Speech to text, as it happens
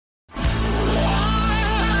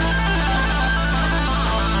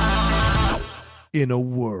in a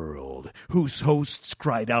world whose hosts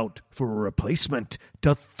cried out for a replacement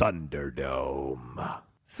to Thunderdome.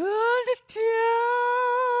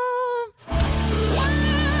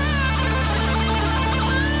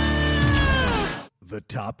 The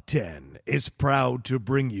Top 10 is proud to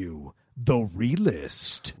bring you the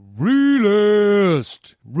Relist.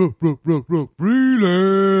 Relist. Relist.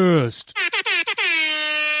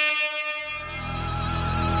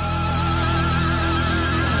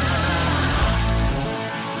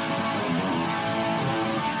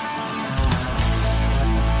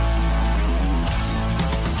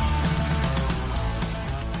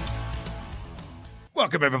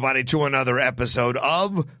 Welcome, everybody, to another episode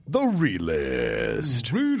of The Relist.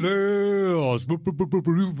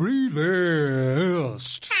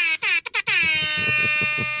 Relist.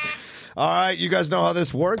 All right, you guys know how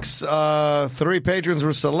this works. 3 patrons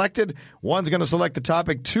were selected. One's going to select the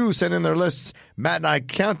topic. 2 send in their lists. Matt and I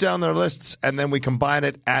count down their lists, and then we combine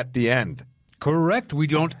it at the end. Correct. We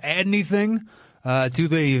don't add anything to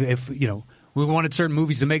the we wanted certain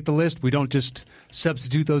movies to make the list. We don't just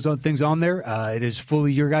substitute those things on there. It is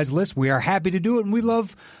fully your guys' list. We are happy to do it, and we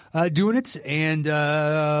love doing it. And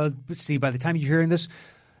let's see, by the time you're hearing this,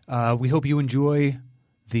 we hope you enjoy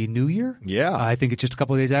the New Year. Yeah. I think it's just a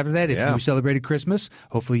couple of days after that. If you celebrated Christmas,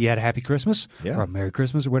 hopefully you had a happy Christmas or a Merry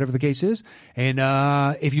Christmas or whatever the case is. And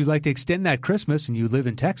if you'd like to extend that Christmas and you live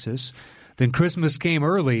in Texas, then Christmas came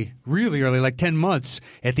early, really early, like 10 months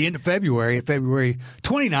at the end of February, February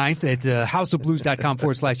 29th at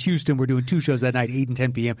houseofblues.com/Houston. We're doing 2 shows that night, 8 and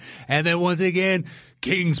 10 p.m. And then once again,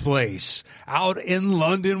 King's Place out in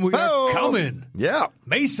London. We are coming. Yeah.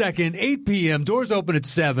 May 2nd, 8 p.m. Doors open at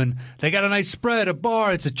 7. They got a nice spread, a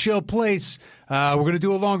bar. It's a chill place. We're going to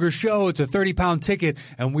do a longer show. It's a 30-pound ticket,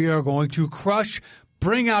 and we are going to crush.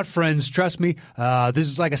 Bring out friends. Trust me, this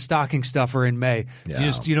is like a stocking stuffer in May.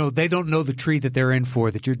 Yeah. They don't know the treat that they're in for,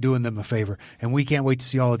 that you're doing them a favor. And we can't wait to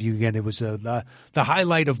see all of you again. It was the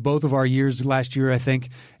highlight of both of our years last year, I think.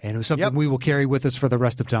 And it was something we will carry with us for the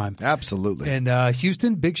rest of time. Absolutely. And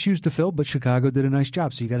Houston, big shoes to fill, but Chicago did a nice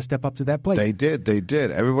job. So you got to step up to that plate. They did.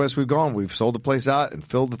 Everywhere we've gone, we've sold the place out and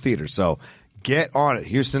filled the theater. So get on it,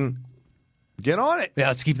 Houston. Get on it. Yeah,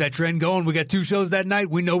 let's keep that trend going. We got 2 shows that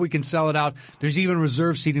night. We know we can sell it out. There's even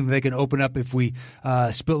reserve seating that they can open up if we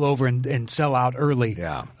spill over and sell out early.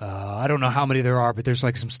 Yeah. I don't know how many there are, but there's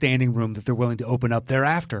like some standing room that they're willing to open up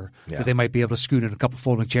thereafter that they might be able to scoot in a couple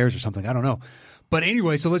folding chairs or something. I don't know. But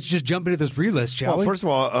anyway, so let's just jump into this relist, shall we? Well, first of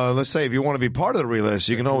all, let's say if you want to be part of the relist,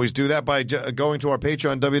 you can always do that by going to our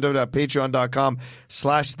Patreon,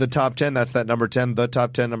 www.patreon.com/the top 10. That's that number 10, the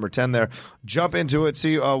top 10, number 10 there. Jump into it,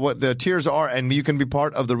 see what the tiers are, and you can be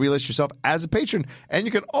part of the relist yourself as a patron. And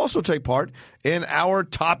you can also take part in our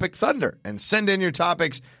Topic Thunder and send in your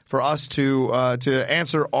topics for us to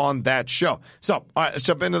answer on that show. So, all right, let's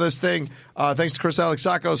jump into this thing. Thanks to Chris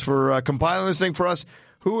Alexakos for compiling this thing for us.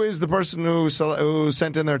 Who is the person who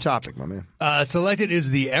sent in their topic, my man? Selected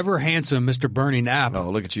is the ever handsome Mr. Bernie Knapp.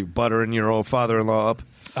 Oh, look at you buttering your old father-in-law up.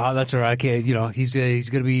 Oh, that's all right. Okay, he's going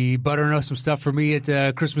to be buttering up some stuff for me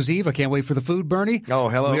at Christmas Eve. I can't wait for the food, Bernie. Oh,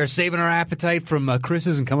 hello. We are saving our appetite from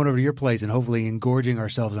Chris's and coming over to your place and hopefully engorging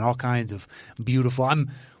ourselves in all kinds of beautiful.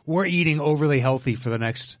 We're eating overly healthy for the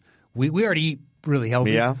next. We already eat really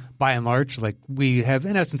healthy by and large. Like we have,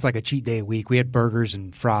 in essence, like a cheat day a week. We had burgers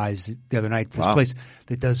and fries the other night. This place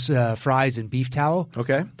that does fries and beef tallow.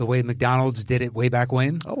 Okay. The way McDonald's did it way back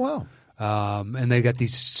when. Oh, wow. And they got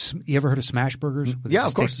these. You ever heard of smash burgers? Yeah,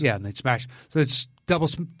 of course. And they smash. So it's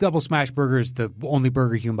double smash burgers, the only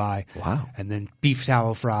burger you can buy. Wow. And then beef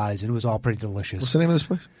tallow fries, and it was all pretty delicious. What's the name of this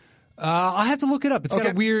place? I'll have to look it up. It's got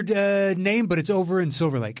a weird name, but it's over in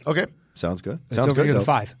Silver Lake. Okay. Sounds good. It's Sounds over good. near the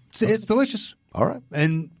 5. It's delicious. All right.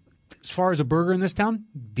 And as far as a burger in this town,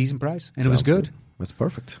 decent price, and it was good. That's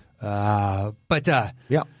perfect. Yeah.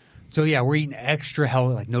 So yeah, we're eating extra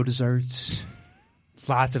healthy, like no desserts,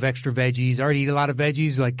 lots of extra veggies. I already eat a lot of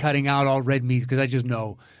veggies, like cutting out all red meat because I just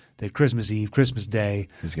know that Christmas Eve, Christmas Day,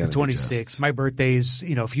 the 26th, my birthday's,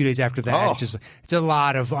 a few days after that. It's a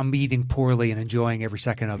lot of I'm eating poorly and enjoying every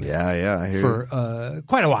second of it. Yeah, I hear for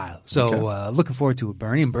quite a while. So looking forward to it,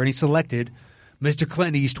 Bernie. And Bernie selected Mr.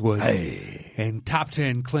 Clint Eastwood and top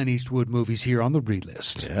 10 Clint Eastwood movies here on the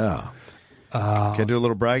Relist. Yeah. Can I do a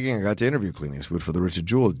little bragging? I got to interview Clint Eastwood for the Richard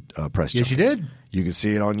Jewell press. Yes, you did. You can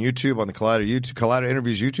see it on YouTube, on the Collider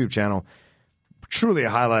Interviews YouTube channel. Truly a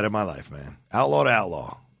highlight of my life, man. Outlaw to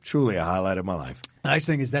outlaw. Truly a highlight of my life. The nice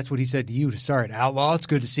thing is that's what he said to you to start. Outlaw, it's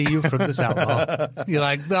good to see you from this outlaw. You're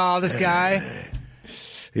like, oh, this guy.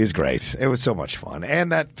 He's great. It was so much fun.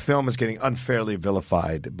 And that film is getting unfairly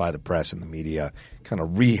vilified by the press and the media, kind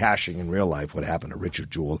of rehashing in real life what happened to Richard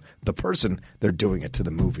Jewell, the person they're doing it to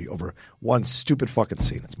the movie over one stupid fucking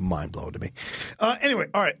scene. It's mind-blowing to me. Anyway,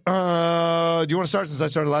 all right. Do you want to start since I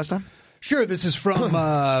started last time? Sure. This is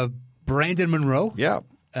from Brandon Monroe. Yeah.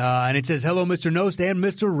 And it says, hello, Mr. Nost and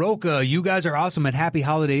Mr. Roca. You guys are awesome, and happy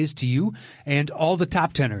holidays to you and all the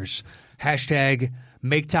top teners. Hashtag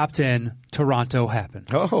make top 10 Toronto happen.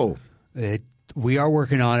 Oh. We are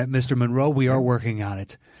working on it, Mr. Monroe. We are working on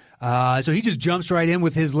it. So he just jumps right in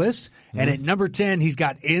with his list. And at number 10, he's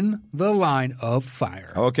got In the Line of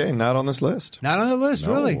Fire. Okay, not on this list. Not on the list,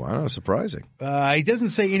 No, really. I know, surprising. He doesn't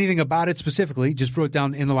say anything about it specifically. Just wrote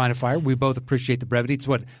down In the Line of Fire. We both appreciate the brevity. It's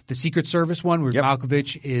what, the Secret Service one where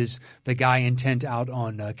Malkovich is the guy intent out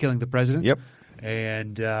on killing the president. Yep.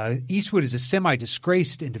 And Eastwood is a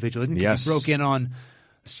semi-disgraced individual. Isn't he? Yes. He broke in on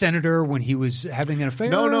Senator when he was having an affair?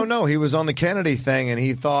 No. He was on the Kennedy thing, and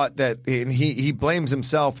he thought that he blames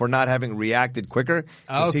himself for not having reacted quicker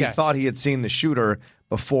because he thought he had seen the shooter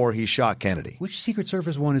before he shot Kennedy. Which Secret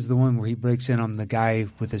Service one is the one where he breaks in on the guy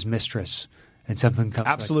with his mistress and something comes?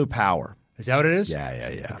 Absolute Power. Is that what it is?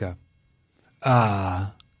 Yeah. Okay.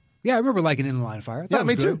 Yeah, I remember liking In the Line of Fire. Yeah,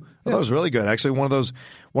 me too. I thought it was really good. Actually, one of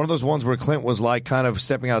those ones where Clint was like kind of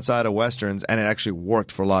stepping outside of westerns, and it actually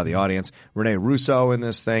worked for a lot of the audience. Rene Russo in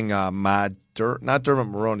this thing, not Dermot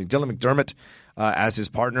Mulroney, Dylan McDermott as his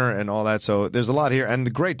partner, and all that. So there's a lot here, and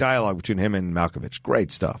the great dialogue between him and Malkovich.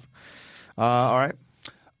 Great stuff. All right.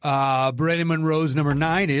 Brandon Monroe's number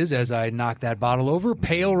 9 is, as I knock that bottle over,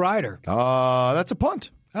 Pale Rider. That's a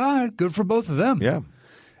punt. Good for both of them. Yeah.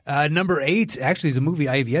 Number 8 actually is a movie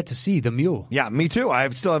I have yet to see, The Mule. Yeah, me too. I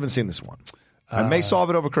still haven't seen this one. I may solve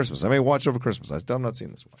it over Christmas. I may watch it over Christmas. I still have not seen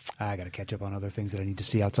this one. I got to catch up on other things that I need to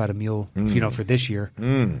see outside of Mule, for this year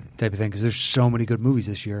type of thing, because there's so many good movies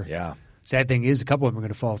this year. Yeah. Sad thing is, a couple of them are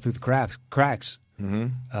going to fall through the cracks. Mm-hmm.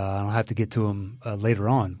 I'll have to get to them later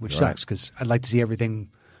on, which sucks because I'd like to see everything.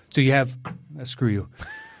 So you have screw you.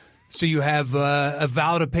 So you have a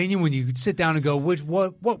valid opinion when you sit down and go, what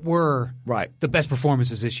were the best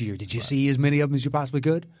performances this year? Did you see as many of them as you possibly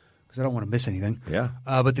could? Because I don't want to miss anything. Yeah.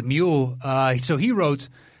 But The Mule, so he wrote,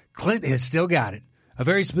 Clint has still got it. A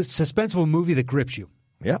very suspenseful movie that grips you.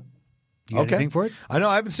 Yeah. You got anything for it? I know.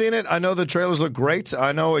 I haven't seen it. I know the trailers look great.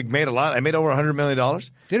 I know it made a lot. I made over $100 million.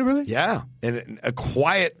 Did it really? Yeah. And a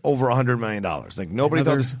quiet over $100 million. Like nobody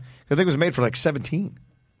thought this. I think it was made for like 17.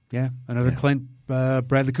 Yeah. Another Clint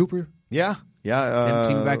Bradley Cooper. Yeah. Didn't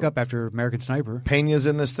team back up after American Sniper. Pena's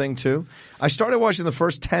in this thing too. I started watching the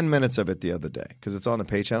first 10 minutes of it the other day because it's on the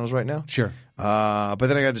pay channels right now. Sure. But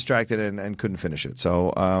then I got distracted and couldn't finish it.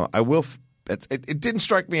 So I will. It didn't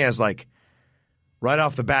strike me as like right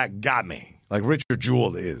off the bat got me like Richard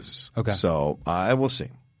Jewell is. Okay. So I will see.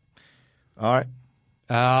 All right.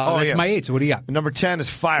 That's my 8. So what do you got? Number 10 is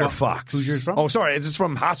Firefox. Who's yours from? Oh, sorry. It's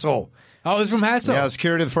from Hasso. Oh, it's from Hasso. Yeah,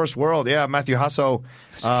 Security of the First World. Yeah, Matthew Hasso.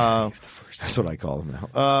 That's what I call him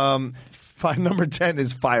now. Number 10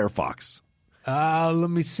 is Firefox. Let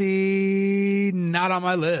me see. Not on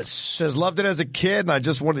my list. Says, loved it as a kid, and I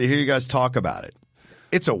just wanted to hear you guys talk about it.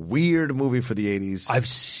 It's a weird movie for the 80s. I've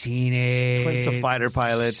seen it. Clint's a fighter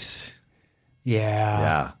pilot.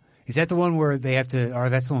 Yeah. Is that the one where they have to, or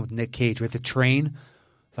that's the one with Nick Cage, with the train?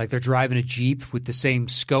 Like they're driving a Jeep with the same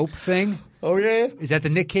scope thing? Oh, yeah? Is that the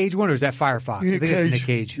Nick Cage one, or is that Firefox? I think it's Nick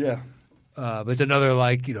Cage. Yeah. But it's another,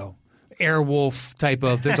 like, Airwolf type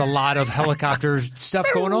of, there's a lot of helicopter stuff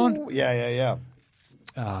going on. Yeah.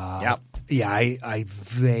 Yeah, I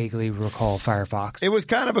vaguely recall Firefox. It was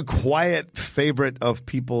kind of a quiet favorite of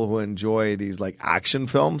people who enjoy these like action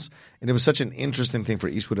films, and it was such an interesting thing for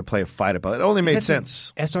Eastwood to play a fighter pilot. It only made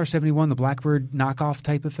sense. SR-71, the Blackbird knockoff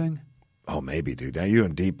type of thing? Oh, maybe, dude. Now you're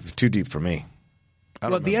in too deep for me.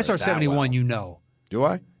 Well, the SR-71 you know. Do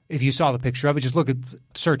I? If you saw the picture of it, just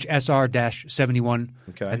search SR-71,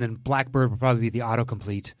 and then Blackbird will probably be the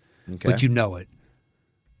autocomplete, but you know it.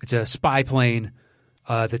 It's a spy plane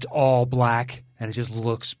that's all black, and it just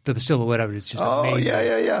looks, the silhouette of it is just amazing.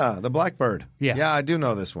 Yeah. The Blackbird. Yeah. Yeah, I do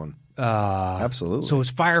know this one. Absolutely. So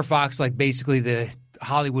is Firefox like basically the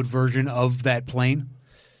Hollywood version of that plane?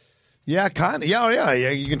 Yeah, kind of. Yeah,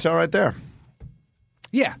 you can tell right there.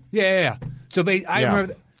 Yeah. So I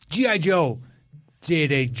remember G.I. Joe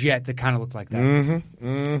did a jet that kind of looked like that. And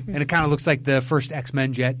it kind of looks like the first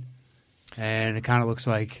X-Men jet, and it kind of looks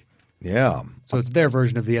like... Yeah. So it's their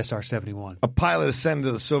version of the SR-71. A pilot is sent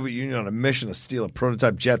to the Soviet Union on a mission to steal a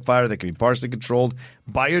prototype jet fighter that can be partially controlled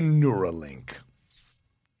by a Neuralink.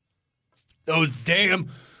 Those damn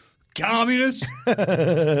communists.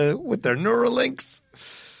 With their Neuralinks.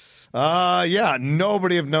 Yeah,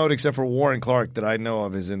 nobody of note except for Warren Clark that I know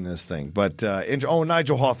of is in this thing. But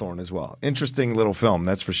Nigel Hawthorne as well. Interesting little film,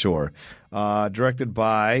 that's for sure. Directed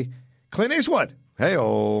by Clint Eastwood.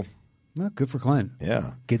 Hey-oh. Well, good for Clint.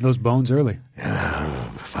 Yeah. Getting those bones early. Yeah,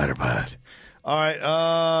 fighter pilot. All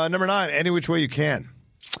right, number 9, Any Which Way You Can.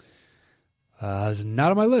 It's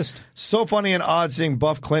not on my list. So funny and odd seeing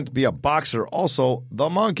Buff Clint be a boxer. Also, the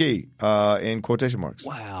monkey, in quotation marks.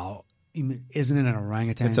 Wow. Isn't it an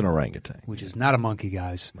orangutan? It's an orangutan. Which is not a monkey,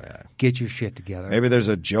 guys. Yeah. Get your shit together. Maybe there's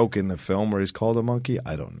a joke in the film where he's called a monkey.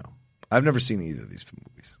 I don't know. I've never seen either of these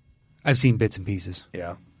movies. I've seen bits and pieces.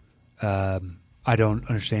 Yeah. I don't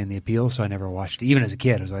understand the appeal, so I never watched it. Even as a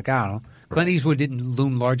kid, I was like, I don't know. Clint Eastwood didn't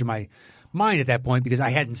loom large in my mind at that point because I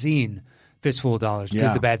hadn't seen Fistful of Dollars,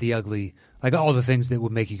 Good, the Bad, the Ugly, like all the things that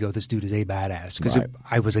would make you go, this dude is a badass. Because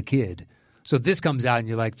I was a kid. So this comes out and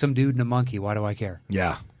you're like, some dude and a monkey, why do I care?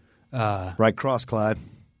 Yeah. Right cross, Clyde.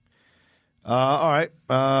 All right.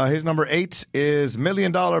 His number 8 is $1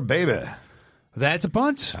 Million Baby. That's a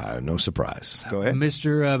punt. No surprise. Go ahead.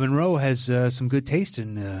 Mr. Monroe has some good taste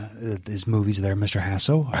in his movies there, Mr.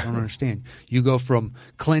 Hasso. I don't understand. You go from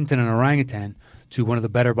Clint and an orangutan to one of the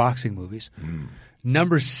better boxing movies.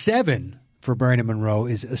 Number 7 for Brandon Monroe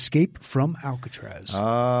is Escape from Alcatraz.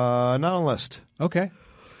 Not on the list. Okay.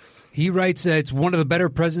 He writes it's one of the better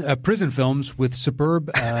prison films with superb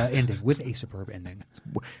ending. With a superb ending.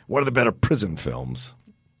 One of the better prison films.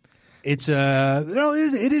 It's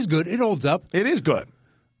it is good. It holds up. It is good.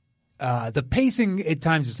 The pacing at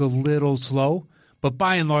times is a little slow, but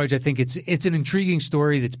by and large, I think it's an intriguing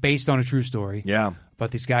story that's based on a true story. Yeah, about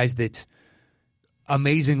these guys that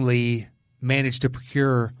amazingly managed to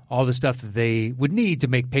procure all the stuff that they would need to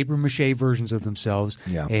make papier-mâché versions of themselves.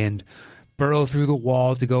 Yeah. And burrow through the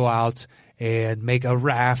wall to go out and make a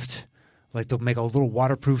raft. Like to make a little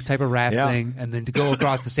waterproof type of raft thing, and then to go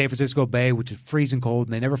across the San Francisco Bay, which is freezing cold,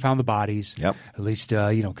 and they never found the bodies. Yep. At least,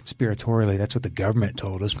 conspiratorially, that's what the government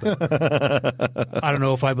told us. But I don't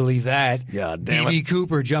know if I believe that. Yeah, damn D.B. it.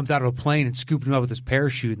 Cooper jumped out of a plane and scooped him up with his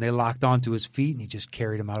parachute, and they locked onto his feet, and he just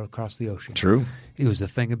carried him out across the ocean. True. It was a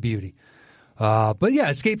thing of beauty. But yeah,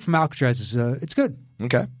 Escape from Alcatraz is it's good.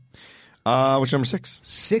 Okay. What's number 6?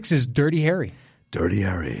 6 is Dirty Harry. Dirty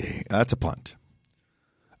Harry. That's a punt.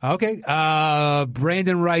 Okay.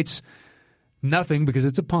 Brandon writes nothing because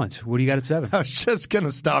it's a punt. What do you got at 7? I was just going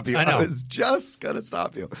to stop you. I know. I was just going to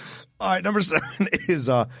stop you. All right, number 7 is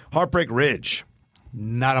Heartbreak Ridge.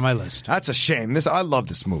 Not on my list. That's a shame. I love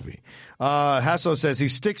this movie. Hasso says he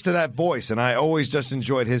sticks to that voice, and I always just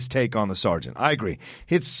enjoyed his take on the sergeant. I agree.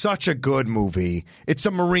 It's such a good movie. It's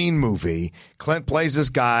a Marine movie. Clint plays this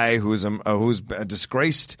guy who's a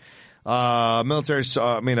disgraced Marine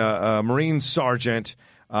sergeant.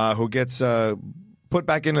 Who gets put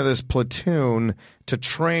back into this platoon to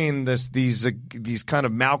train these kind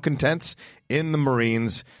of malcontents in the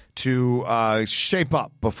Marines to shape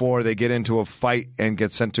up before they get into a fight and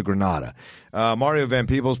get sent to Grenada. Mario Van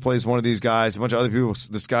Peebles plays one of these guys. A bunch of other people.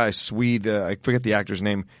 This guy, Swede, I forget the actor's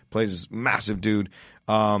name, plays this massive dude.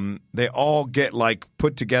 They all get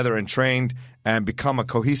put together and trained and become a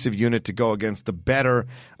cohesive unit to go against the better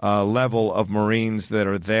level of Marines that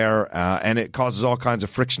are there, and it causes all kinds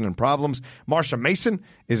of friction and problems. Marsha Mason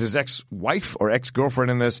is his ex-wife or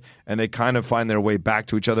ex-girlfriend in this, and they kind of find their way back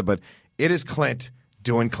to each other, but it is Clint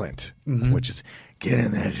doing Clint, which is get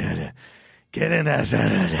in there, get in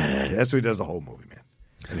there. That's what he does the whole movie, man,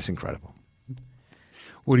 and it's incredible.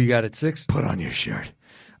 What do you got at 6? Put on your shirt.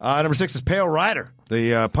 Number 6 is Pale Rider,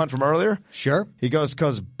 the punt from earlier. Sure. He goes,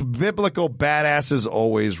 because biblical badasses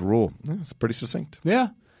always rule. It's pretty succinct. Yeah.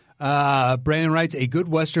 Brandon writes, a good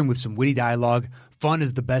Western with some witty dialogue. Fun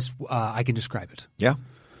is the best I can describe it. Yeah.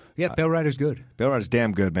 Yeah, Pale Rider's good. Pale Rider's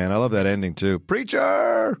damn good, man. I love that ending, too.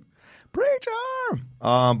 Preacher!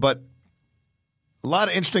 But a lot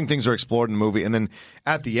of interesting things are explored in the movie. And then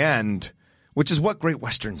at the end, which is what great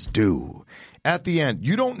Westerns do, at the end,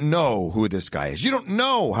 you don't know who this guy is. You don't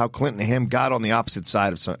know how Clint and him got on the opposite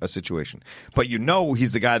side of a situation. But you know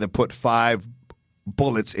he's the guy that put 5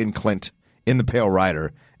 bullets in Clint in the Pale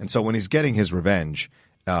Rider. And so when he's getting his revenge,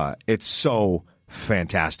 it's so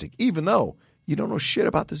fantastic, even though you don't know shit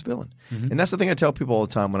about this villain. And that's the thing I tell people all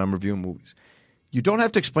the time when I'm reviewing movies. You don't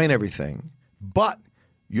have to explain everything, but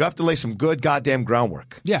you have to lay some good goddamn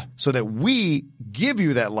groundwork. Yeah. So that we give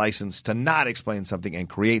you that license to not explain something and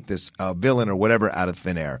create this villain or whatever out of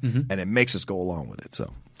thin air. And it makes us go along with it.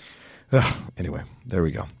 So anyway, there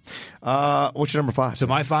we go. What's your number 5? So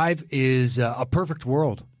my 5 is A Perfect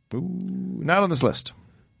World. Ooh, not on this list.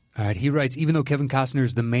 All right, he writes, even though Kevin Costner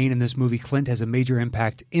is the main in this movie, Clint has a major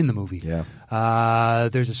impact in the movie. Yeah.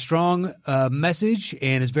 There's a strong message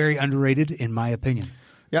and is very underrated, in my opinion.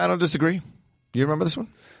 Yeah, I don't disagree. You remember this one?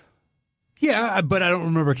 Yeah, but I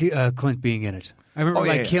don't remember Clint being in it. I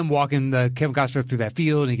remember him walking Kevin Costner through that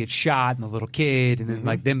field, and he gets shot, and the little kid, and then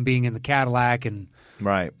like them being in the Cadillac and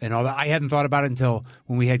all that. I hadn't thought about it until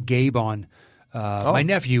when we had Gabe on, my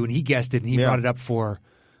nephew, and he guessed it, and he brought it up for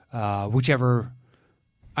whichever.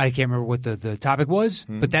 I can't remember what the topic was,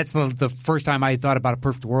 but that's the first time I had thought about A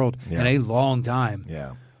Perfect World in a long time.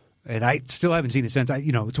 Yeah. And I still haven't seen it since.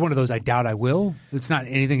 It's one of those I doubt I will. It's not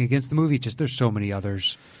anything against the movie. It's just there's so many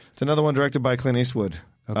others. It's another one directed by Clint Eastwood.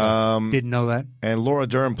 Okay. Didn't know that. And Laura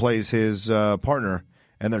Dern plays his partner,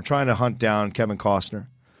 and they're trying to hunt down Kevin Costner.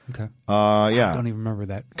 Okay. I don't even remember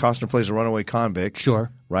that. Costner plays a runaway convict.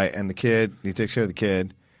 Sure. Right, and the kid, he takes care of the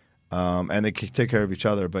kid. And they take care of each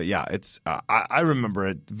other. But yeah, it's I remember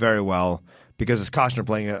it very well because it's Costner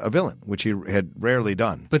playing a villain, which he had rarely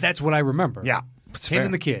done. But that's what I remember. Yeah. It's him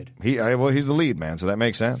and the kid. He's the lead, man, so that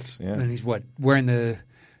makes sense. Yeah. And he's wearing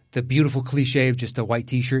the beautiful cliche of just a white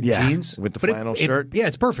T-shirt and jeans? With the flannel shirt. Yeah,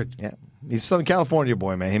 it's perfect. Yeah. He's a Southern California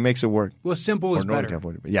boy, man. He makes it work. Well, simple is Northern better.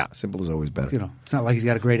 California. Yeah, simple is always better. It's not like he's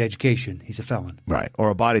got a great education. He's a felon. Right. Or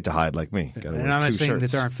a body to hide like me. And I'm not saying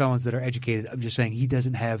that there aren't felons that are educated. I'm just saying he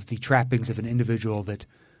doesn't have the trappings of an individual that...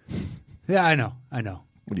 Yeah, I know.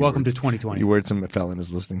 Welcome to 2020. You worried some felon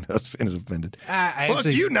is listening to us and is offended. Look,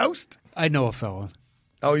 you nost. I know a felon.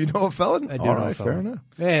 Oh, you know a felon? I do know a felon. Fair enough.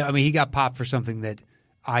 Yeah, I mean, he got popped for something that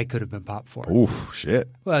I could have been popped for. Oof, shit.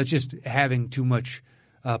 Well, it's just having too much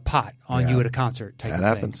pot on you at a concert type of thing.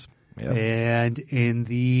 That happens. Yep. And in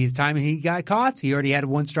the time he got caught, he already had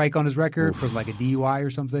one strike on his record from like a DUI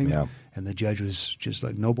or something. Yeah. And the judge was just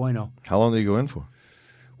like, no bueno. How long did you go in for?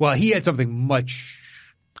 Well, he had something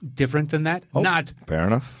much different than that. Oh, not fair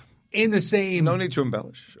enough. In the same no need to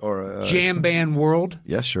embellish or jam band world.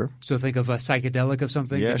 Yes, sure. So think of a psychedelic of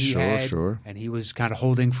something. Yeah, that he had, sure. And he was kind of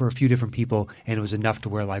holding for a few different people, and it was enough to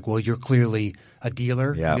where like, well, you're clearly a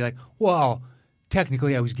dealer. Yeah. And be like, well,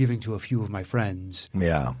 technically, I was giving to a few of my friends.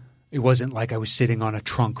 Yeah. It wasn't like I was sitting on a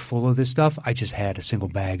trunk full of this stuff. I just had a single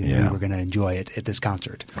bag, and we were going to enjoy it at this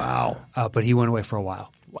concert. Wow. But he went away for a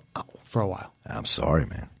while. Wow. For a while. I'm sorry,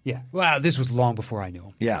 man. Yeah. Well, this was long before I knew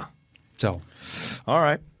him. Yeah. So. All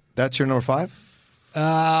right. That's your number 5?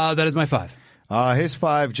 That is my 5. His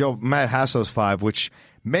 5, Matt Hasso's 5, which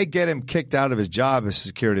may get him kicked out of his job as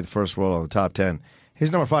security of the first world on the top 10.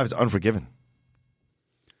 His number 5 is Unforgiven.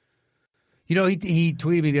 You know, he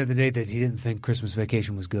tweeted me the other day that he didn't think Christmas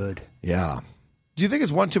Vacation was good. Yeah. Do you think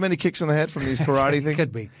it's one too many kicks in the head from these karate things?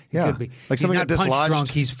 Could be. Yeah. Could be. Like he's something not got punch dislodged. drunk.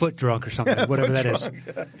 He's foot drunk or something. Whatever that is.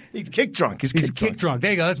 He's kick drunk. He's kick drunk.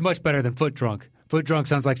 There you go. That's much better than foot drunk. Foot drunk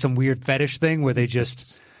sounds like some weird fetish thing where they've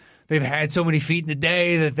had so many feet in a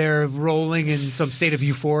day that they're rolling in some state of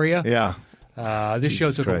euphoria. Yeah. This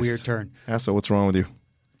show took a weird turn. So what's wrong with you?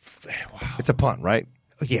 Wow. It's a punt, right?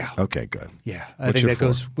 Yeah. Okay, good. Yeah. I think that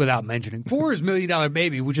goes without mentioning. 4 is $1 Million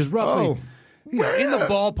Baby, which is roughly in the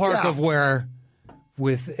ballpark of where,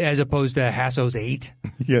 as opposed to Hasso's 8.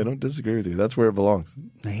 Yeah, I don't disagree with you. That's where it belongs.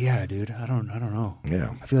 Yeah, dude. I don't know.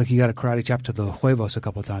 Yeah. I feel like you got a karate chop to the huevos a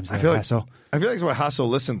couple of times there, Hasso. I feel like it's why Hasso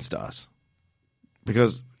listens to us.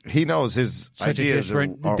 Because he knows his ideas are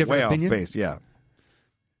way off base. Yeah.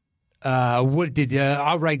 What did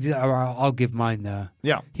I'll give mine.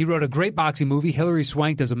 Yeah. He wrote a great boxing movie. Hilary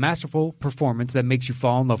Swank does a masterful performance that makes you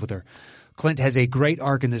fall in love with her. Clint has a great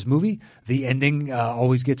arc in this movie. The ending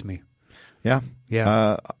always gets me. Yeah.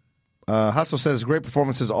 Yeah. Hasso says great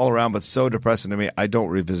performances all around, but so depressing to me. I don't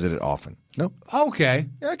revisit it often. No. Okay.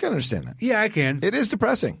 Yeah, I can understand that. Yeah, I can. It is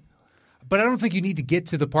depressing. But I don't think you need to get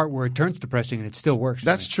to the part where it turns depressing and it still works.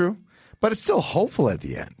 That's true. But it's still hopeful at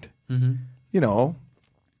the end. Mm-hmm. You know,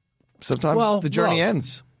 sometimes the journey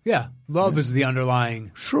ends. Yeah. Love is the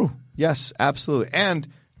underlying. True. Yes, absolutely. And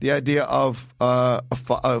the idea of a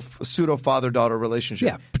pseudo father-daughter relationship.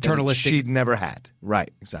 Yeah, paternalistic. She'd never had.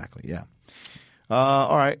 Right, exactly, yeah.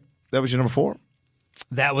 All right. That was your number 4?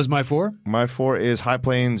 That was my 4. My 4 is High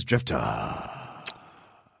Plains Drifter.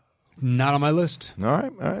 Not on my list. All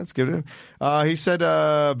right, let's give it in. He said,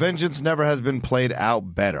 Vengeance never has been played out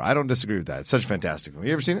better. I don't distribute with that. It's such a fantastic film.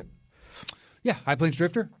 You ever seen it? Yeah, High Plains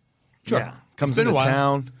Drifter? Sure. Yeah. Comes into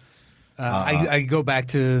town. I go back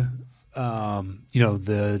to,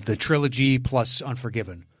 the trilogy plus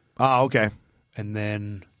Unforgiven. Oh, okay. And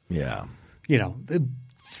then, yeah,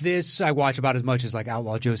 this I watch about as much as like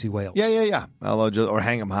Outlaw Josie Wales. Yeah. Outlaw Josie or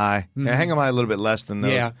Hang 'em High. Mm-hmm. Yeah, Hang 'em High a little bit less than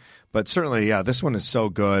those. Yeah. But certainly, this one is so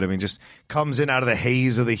good. I mean, just comes in out of the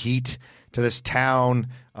haze of the heat, to this town,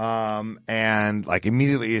 and like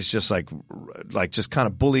immediately is just like just kind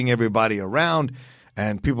of bullying everybody around,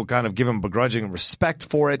 and people kind of give him begrudging respect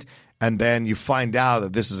for it. And then you find out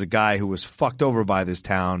that this is a guy who was fucked over by this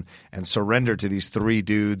town and surrendered to these three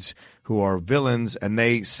dudes who are villains, and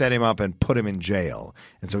they set him up and put him in jail.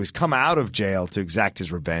 And so he's come out of jail to exact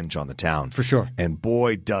his revenge on the town. For sure. And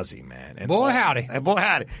boy, does he, man. And boy, howdy. And boy,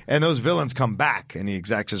 howdy. And those villains come back, and he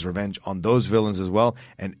exacts his revenge on those villains as well,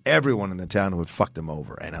 and everyone in the town who had fucked him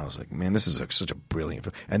over. And I was like, man, this is such a brilliant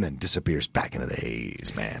film. And then disappears back into the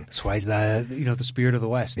haze, man. That's why he's the spirit of the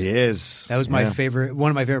West. He is. That was my favorite, one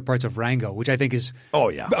of my favorite parts of Rango, which I think is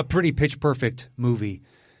a pretty pitch-perfect movie.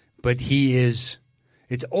 But he is...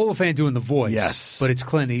 It's Oliphant doing the voice, yes, but it's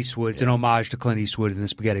Clint Eastwood. It's an homage to Clint Eastwood in the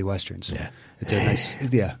spaghetti westerns. Yeah, it's a nice,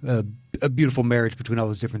 a beautiful marriage between all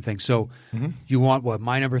those different things. So, you want what?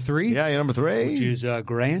 My number 3? Yeah, your number 3, which is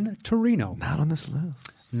Gran Torino. Not on this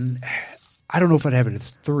list. I don't know if I'd have it at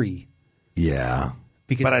 3. Yeah,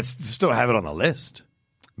 but I'd still have it on the list.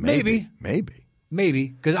 Maybe,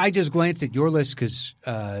 because I just glanced at your list because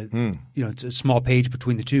it's a small page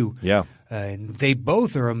between the two. Yeah. And they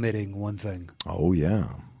both are omitting one thing. Oh,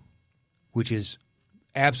 yeah. Which is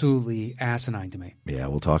absolutely asinine to me. Yeah,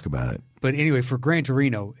 we'll talk about it. But anyway, for Gran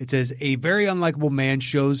Torino, it says, a very unlikable man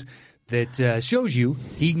shows you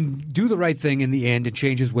he can do the right thing in the end and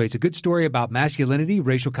change his ways. A good story about masculinity,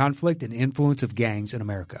 racial conflict, and influence of gangs in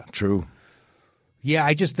America. True. Yeah,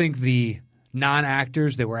 I just think the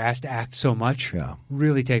non-actors that were asked to act so much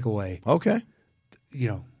really take away. Okay.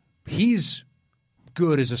 He's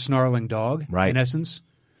good as a snarling dog, right. In essence.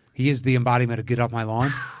 He is the embodiment of get off my lawn.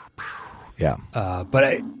 Yeah.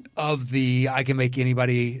 But I can make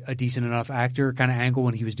anybody a decent enough actor kind of angle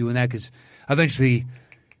when he was doing that, because eventually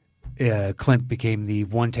Clint became the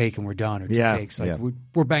one take and we're done, or two takes.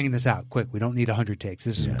 We're banging this out quick. We don't need 100 takes.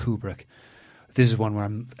 This isn't Kubrick. This is one where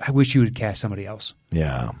I wish you would cast somebody else.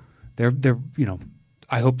 Yeah. They're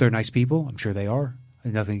I hope they're nice people. I'm sure they are.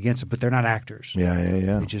 Nothing against them, but they're not actors.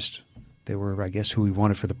 Yeah. They were, I guess, who we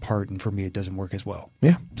wanted for the part, and for me, it doesn't work as well.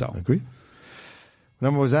 Yeah, so I agree. What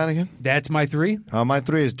number was that again? That's my 3. My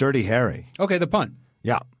 3 is Dirty Harry. Okay, the punt.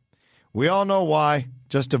 Yeah, we all know why.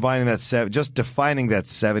 Just defining that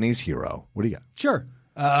 70s hero. What do you got? Sure.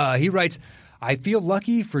 He writes, I feel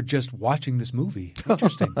lucky for just watching this movie.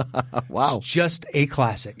 Interesting. Wow. It's just a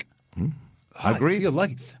classic. I agree. I feel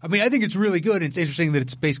lucky. I mean, I think it's really good. And it's interesting that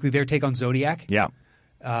it's basically their take on Zodiac. Yeah.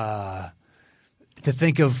 To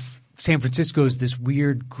think of San Francisco as this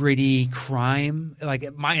weird, gritty crime.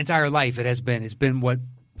 Like my entire life, it's been what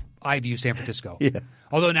I view San Francisco. Yeah.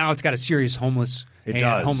 Although now it's got a serious homeless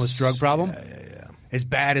drug problem. Yeah. As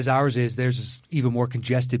bad as ours is, theirs is even more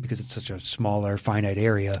congested because it's such a smaller, finite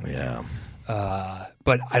area. Yeah.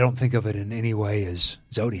 But I don't think of it in any way as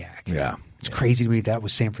Zodiac. Yeah. It's crazy to me that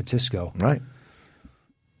was San Francisco. Right.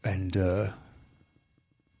 And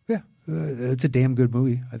it's a damn good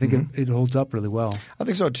movie. I think it holds up really well. I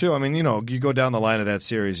think so, too. I mean, you go down the line of that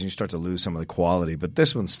series and you start to lose some of the quality, but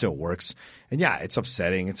this one still works. And, yeah, it's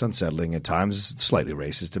upsetting. It's unsettling at times. It's slightly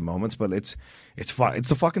racist in moments, but it's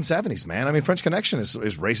the fucking 70s, man. I mean, French Connection is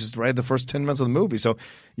racist right the first 10 minutes of the movie. So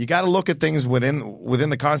you got to look at things within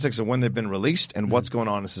the context of when they've been released and what's going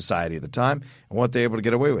on in society at the time and what they're able to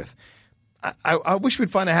get away with. I wish we'd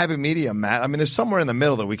find a happy medium, Matt. I mean, there's somewhere in the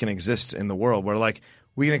middle that we can exist in the world where, like,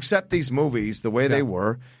 we can accept these movies the way they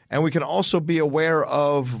were, and we can also be aware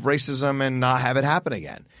of racism and not have it happen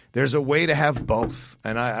again. There's a way to have both,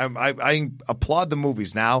 and I applaud the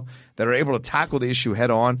movies now that are able to tackle the issue head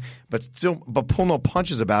on, but pull no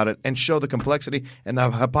punches about it and show the complexity and the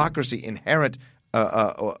hypocrisy inherent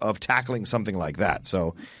of tackling something like that.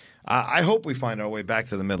 So I hope we find our way back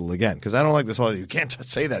to the middle again, because I don't like this whole you can't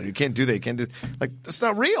say that, you can't do that, you can't do like that's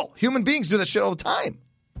not real. Human beings do that shit all the time.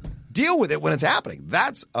 Deal with it when it's happening.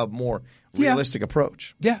 That's a more realistic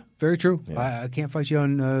approach. Yeah, very true. Yeah. I can't fight you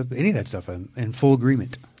on any of that stuff. I'm in full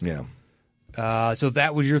agreement. Yeah. So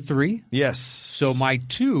that was your 3? Yes. So my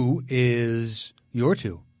 2 is your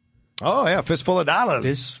 2. Oh, yeah. Fistful of Dollars.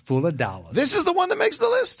 Fistful of Dollars. This is the one that makes the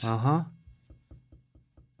list. Uh-huh.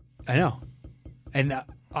 I know. And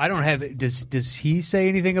I don't have it. Does he say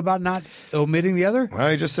anything about not omitting the other?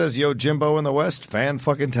 Well, he just says, yo, Jimbo in the West,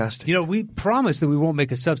 fan-fucking-tastic. We promised that we won't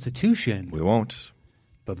make a substitution. We won't.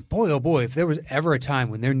 But boy, oh boy, if there was ever a time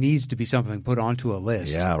when there needs to be something put onto a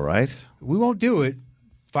list. Yeah, right? We won't do it.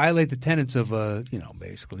 Violate the tenets of,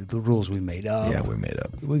 basically the rules we made up. Yeah, we made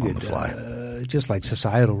up on the fly. Just like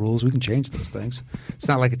societal rules, we can change those things. It's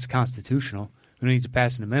not like it's constitutional. We don't need to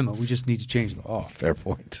pass an amendment. We just need to change the law. Fair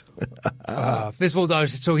point. Fistful of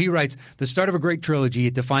Dollars. So he writes, the start of a great trilogy,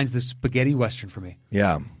 it defines the spaghetti Western for me.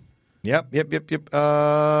 Yeah. Yep.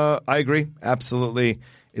 I agree. Absolutely.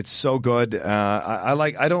 It's so good.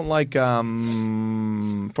 I don't like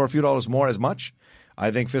For a Few Dollars More as much. I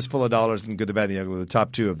think Fistful of Dollars and Good, the Bad, and the Ugly were the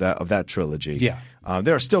top two of that trilogy. Yeah.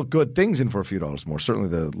 There are still good things in For a Few Dollars More. Certainly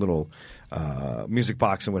the little music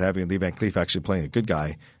box and what have you, and Lee Van Cleef actually playing a good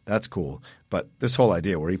guy. That's cool. But this whole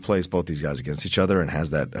idea where he plays both these guys against each other and has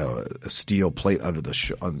that steel plate under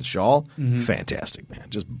on the shawl, fantastic, man.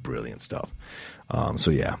 Just brilliant stuff. So,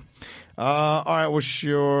 yeah. All right, what's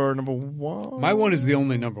your number one? My one is the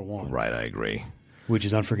only number one. Right, I agree. Which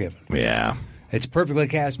is Unforgiven. Yeah. It's a perfectly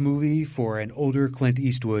cast movie for an older Clint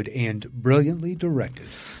Eastwood and brilliantly directed.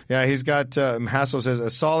 Yeah, he's got Hassel says,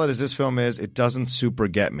 as solid as this film is, it doesn't super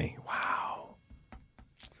get me. Wow.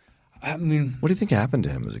 I mean, what do you think happened to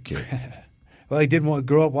him as a kid? Well, he didn't want to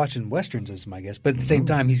grow up watching Westerns, is my guess. But at the same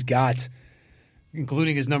time, he's got,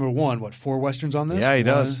 including his number one, 4 Westerns on this? Yeah, he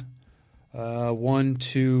does. 1,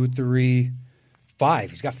 2, 3, 5.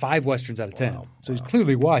 He's got 5 Westerns out of 10. Wow. So he's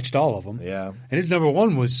clearly watched all of them. Yeah. And his number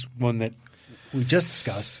one was one that we just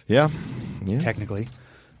discussed. Yeah. Technically.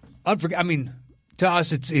 I mean, to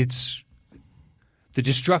us, it's the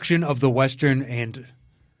destruction of the Western, and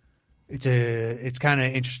it's kind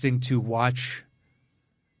of interesting to watch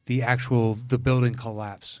the building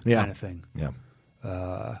collapse kind of thing.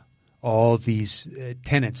 Yeah. All these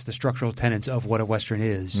tenets, the structural tenets of what a Western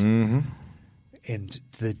is, and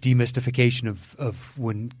the demystification of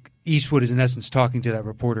when Eastwood is in essence talking to that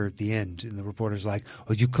reporter at the end, and the reporter's like,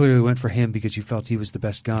 "Oh, you clearly went for him because you felt he was the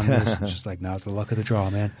best gun." It's just like, no, it's the luck of the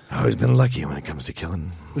draw, man. I've always been lucky when it comes to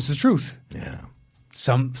killing. This is the truth. Yeah.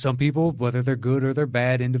 Some people, whether they're good or they're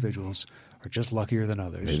bad individuals, are just luckier than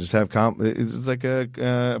others. They just have it's like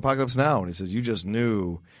Apocalypse Now, and he says you just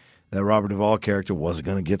knew that Robert Duvall character wasn't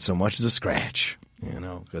going to get so much as a scratch,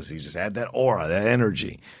 because he just had that aura, that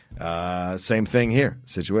energy. Same thing here.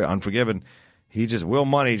 Unforgiven. Will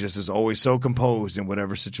Money just is always so composed in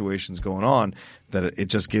whatever situation's going on that it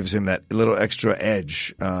just gives him that little extra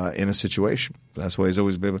edge in a situation. That's why he's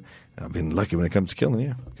always been lucky when it comes to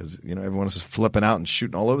killing, because everyone else is flipping out and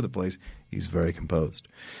shooting all over the place. He's very composed.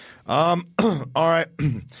 All right,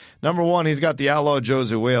 number one, he's got The Outlaw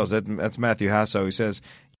Josey Wales. That's Matthew Hasso. He says,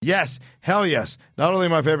 yes, hell yes. Not only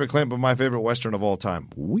my favorite Clint, but my favorite Western of all time.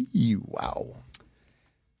 Wee, wow.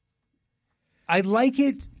 I like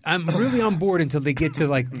it. I'm really on board until they get to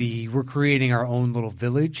we're creating our own little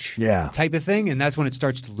village type of thing, and that's when it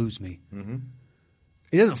starts to lose me. Mm-hmm.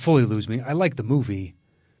 It doesn't fully lose me. I like the movie.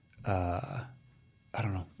 I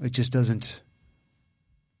don't know. It just doesn't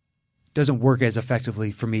work as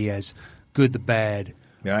effectively for me as Good, the Bad,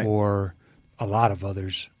 or a lot of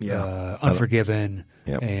others. Yeah. Unforgiven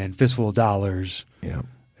and Fistful of Dollars. Yeah.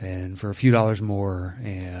 And For a Few Dollars More.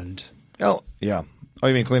 And yeah. Oh,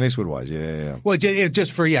 you mean Clint Eastwood-wise? Yeah. Well,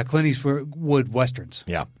 just for Clint Eastwood Westerns.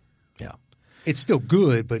 Yeah. It's still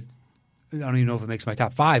good, but I don't even know if it makes my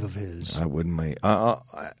top 5 of his. I wouldn't. I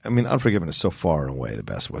mean, Unforgiven is so far and away the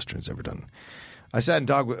best Western's ever done. I sat and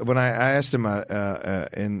talked when I asked him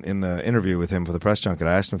in the interview with him for the press junket.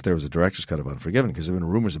 I asked him if there was a director's cut of Unforgiven, because there have been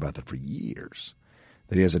rumors about that for years,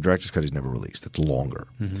 that he has a director's cut he's never released that's longer.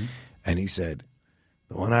 Mm-hmm. And he said,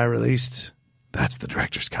 the one I released, that's the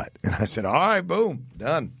director's cut. And I said, all right, boom,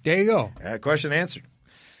 done. There you go. Question answered.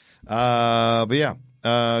 But yeah,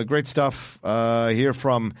 great stuff here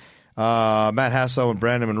from Matt Hasso and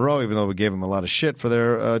Brandon Monroe, even though we gave them a lot of shit for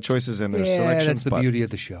their choices and their selections. That's the beauty of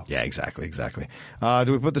the show. Yeah, exactly.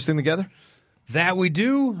 Do we put this thing together? That we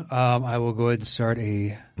do. I will go ahead and start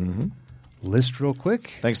a list real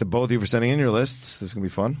quick. Thanks to both of you for sending in your lists. This is going to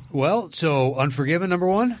be fun. Well, so Unforgiven, number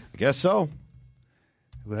 1? I guess so.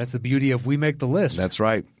 Well, that's the beauty of we make the list. That's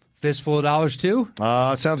right. Fistful of Dollars, 2?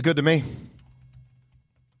 Sounds good to me.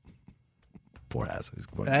 Poor ass.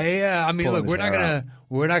 Yeah, I mean, look,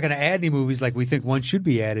 we're not gonna add any movies like we think one should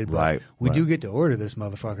be added. But we do get to order this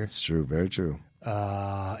motherfucker. It's true, very true.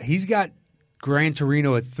 He's got Gran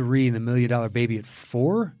Torino at 3 and The $1 Million Baby at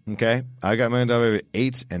 4. Okay, I got $1 Million Baby at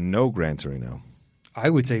 8 and no Gran Torino. I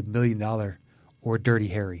would say $1 Million or Dirty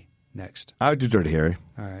Harry next. I would do Dirty Harry.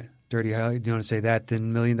 All right, Dirty Harry. Do you want to say that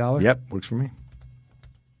then $1 Million? Yep, works for me.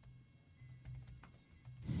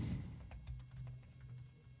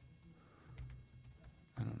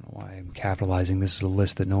 Why I'm capitalizing. This is a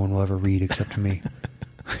list that no one will ever read except to me.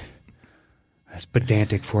 That's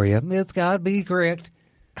pedantic for you. It's got to be correct.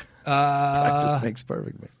 That just makes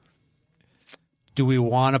perfect, man. Do we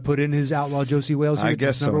want to put in his Outlaw Josey Wales here? I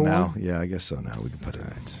guess so now. Yeah, I guess so now. We can put it in.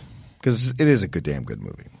 Because it is a damn good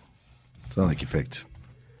movie. It's not like you picked.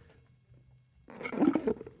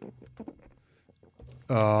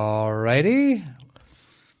 All righty.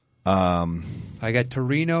 I got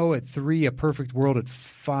Torino at 3, A Perfect World at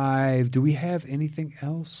 5. Do we have anything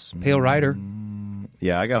else? Pale Rider.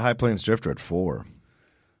 Yeah, I got High Plains Drifter at 4.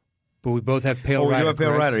 But we both have Pale Rider. We do have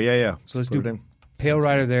Pale Rider, yeah. So let's do Pale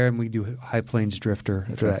Rider there, and we do High Plains Drifter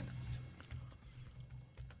after that.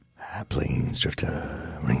 High Plains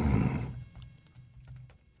Drifter. Ring.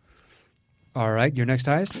 All right, your next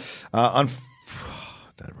highest? Never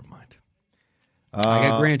mind. I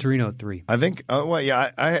got Gran Torino at 3. I think,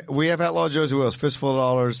 we have Outlaw Josie Wales, Fistful of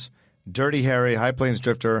Dollars, Dirty Harry, High Plains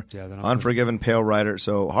Drifter, Unforgiven, Pale Rider.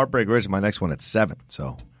 So Heartbreak Ridge is my next one at 7.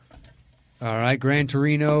 So. All right, Gran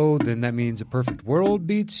Torino, then that means A Perfect World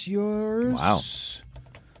beats yours. Wow.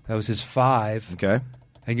 That was his 5. Okay.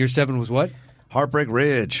 And your 7 was what? Heartbreak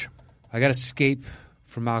Ridge. I got Escape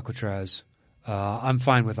from Alcatraz. I'm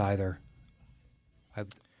fine with either.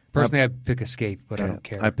 Personally, I'd pick Escape, but I don't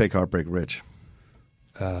care. I pick Heartbreak Ridge.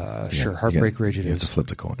 Sure, Heartbreak Ridge it is. You have to flip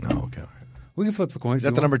the coin. No, okay. We can flip the coin. Is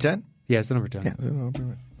that the number 10? Yeah, it's the number 10. Yeah.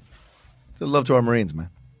 So love to our Marines, man.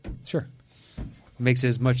 Sure. Makes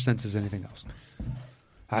as much sense as anything else.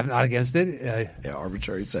 I'm not against it.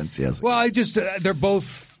 Arbitrary sense, yes. Well, I just, they're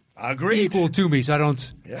both equal to me, so I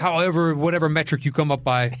don't, however, whatever metric you come up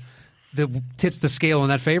by that tips the scale in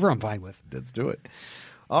that favor, I'm fine with. Let's do it.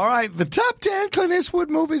 All right, the top 10 Clint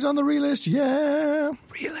Eastwood movies on the relist,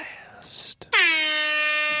 Relist.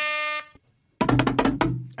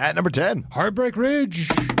 At number 10. Heartbreak Ridge.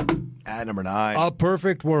 At number 9. A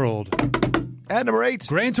Perfect World. At number 8.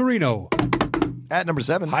 Gran Torino. At number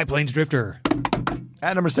 7. High Plains Drifter.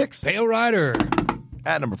 At number 6. Pale Rider.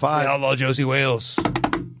 At number 5. Outlaw Josie Wales.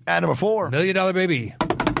 At number 4. $1 Million Baby.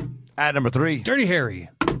 At number 3. Dirty Harry.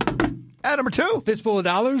 At number 2. Fistful of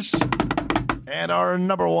Dollars. And our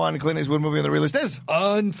number 1 Clint Eastwood movie on the relist is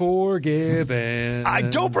Unforgiven. I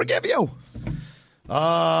Don't Forgive You.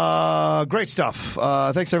 Great stuff.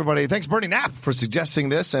 Thanks, everybody. Thanks, Bernie Knapp, for suggesting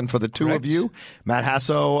this, and for the two of you, Matt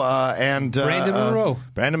Hasso and Brandon Monroe.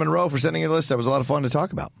 Brandon Monroe for sending your list. That was a lot of fun to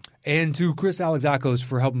talk about. And to Chris Alexakos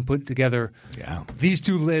for helping put together these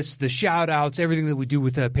two lists, the shout-outs, everything that we do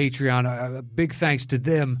with Patreon. A big thanks to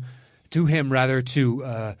him,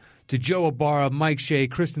 to Joe Ibarra, Mike Shea,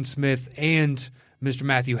 Kristen Smith, and Mr.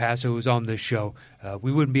 Matthew Hasso, who's on this show.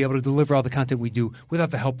 We wouldn't be able to deliver all the content we do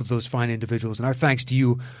without the help of those fine individuals. And our thanks to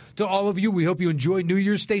you, to all of you. We hope you enjoy New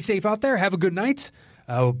Year's. Stay safe out there. Have a good night.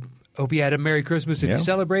 Hope you had a Merry Christmas if you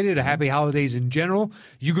celebrated, a Happy Holidays in general.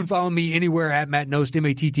 You can follow me anywhere at Matt Nost,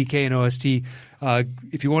 MATTKNOST.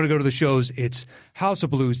 If you want to go to the shows, it's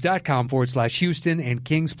houseofblues.com/Houston and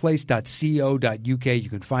kingsplace.co.uk. You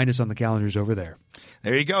can find us on the calendars over there.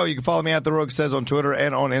 There you go. You can follow me at The Rogue Says on Twitter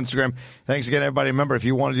and on Instagram. Thanks again, everybody. Remember, if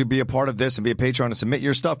you wanted to be a part of this and be a Patreon and submit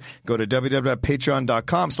your stuff, go to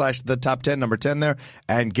www.patreon.com/the-top-10, number 10 there,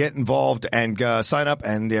 and get involved and sign up,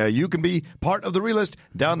 and you can be part of the relist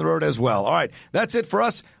down the road as well. All right, that's it for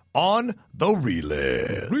us on the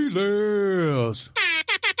relist. Relist.